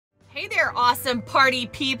Hey there, awesome party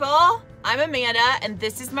people. I'm Amanda, and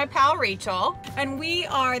this is my pal Rachel. And we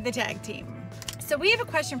are the tag team. So we have a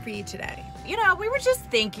question for you today. You know, we were just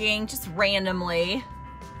thinking, just randomly,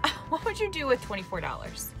 what would you do with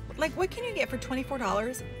 $24? Like, what can you get for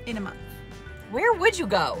 $24 in a month? Where would you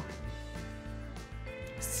go?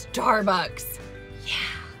 Starbucks. Yeah.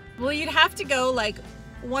 Well, you'd have to go like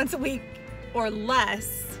once a week or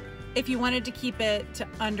less if you wanted to keep it to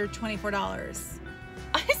under $24.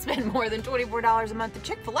 I spend more than $24 a month at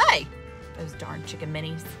Chick-fil-A. Those darn chicken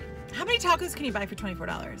minis. How many tacos can you buy for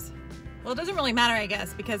 $24? Well, it doesn't really matter, I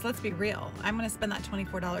guess, because let's be real. I'm gonna spend that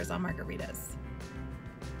 $24 on margaritas.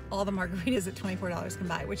 All the margaritas at $24 can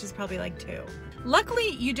buy, which is probably like 2. Luckily,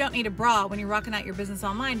 you don't need a bra when you're rocking out your business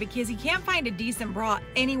online because you can't find a decent bra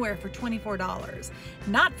anywhere for $24.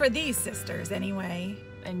 Not for these sisters, anyway.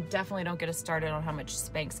 And definitely don't get us started on how much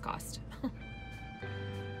Spanx cost.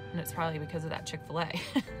 And it's probably because of that Chick-fil-A.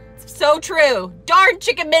 It's so true. Darn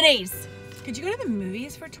chicken minis. Could you go to the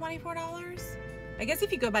movies for $24? I guess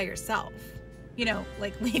if you go by yourself, you know,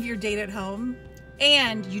 like leave your date at home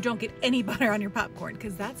and you don't get any butter on your popcorn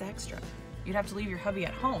because that's extra. You'd have to leave your hubby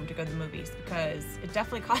at home to go to the movies because it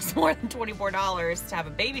definitely costs more than $24 to have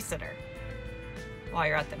a babysitter while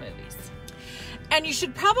you're at the movies. And you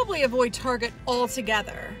should probably avoid Target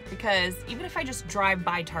altogether. Because even if I just drive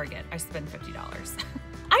by Target, I spend $50.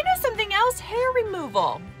 I know something else, hair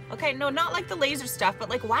removal. Okay, no, not like the laser stuff, but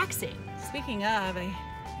like waxing. Speaking of, I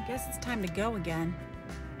guess it's time to go again.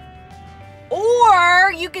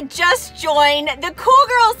 Or you could just join the Cool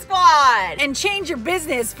Girl Squad. And change your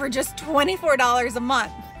business for just $24 a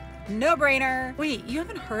month. No brainer. Wait, you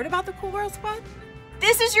haven't heard about the Cool Girl Squad?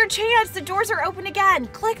 This is your chance. The doors are open again.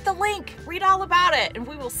 Click the link, read all about it, and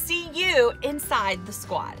we will see you inside the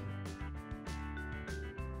squad.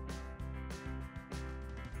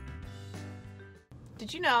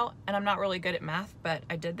 Did you know, and I'm not really good at math, but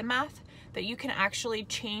I did the math, that you can actually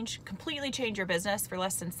completely change your business for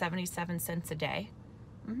less than 77 cents a day?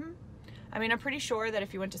 I mean, I'm pretty sure that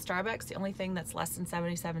if you went to Starbucks, the only thing that's less than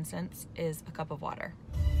 77 cents is a cup of water.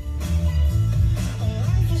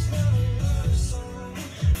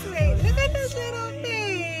 Wait, look at this little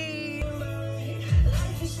thing.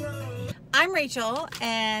 I'm Rachel,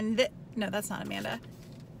 and no, that's not Amanda.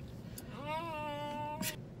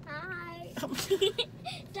 Hi.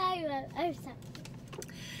 Sorry, I'm sorry.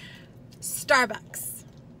 Starbucks.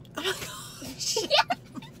 Oh my gosh.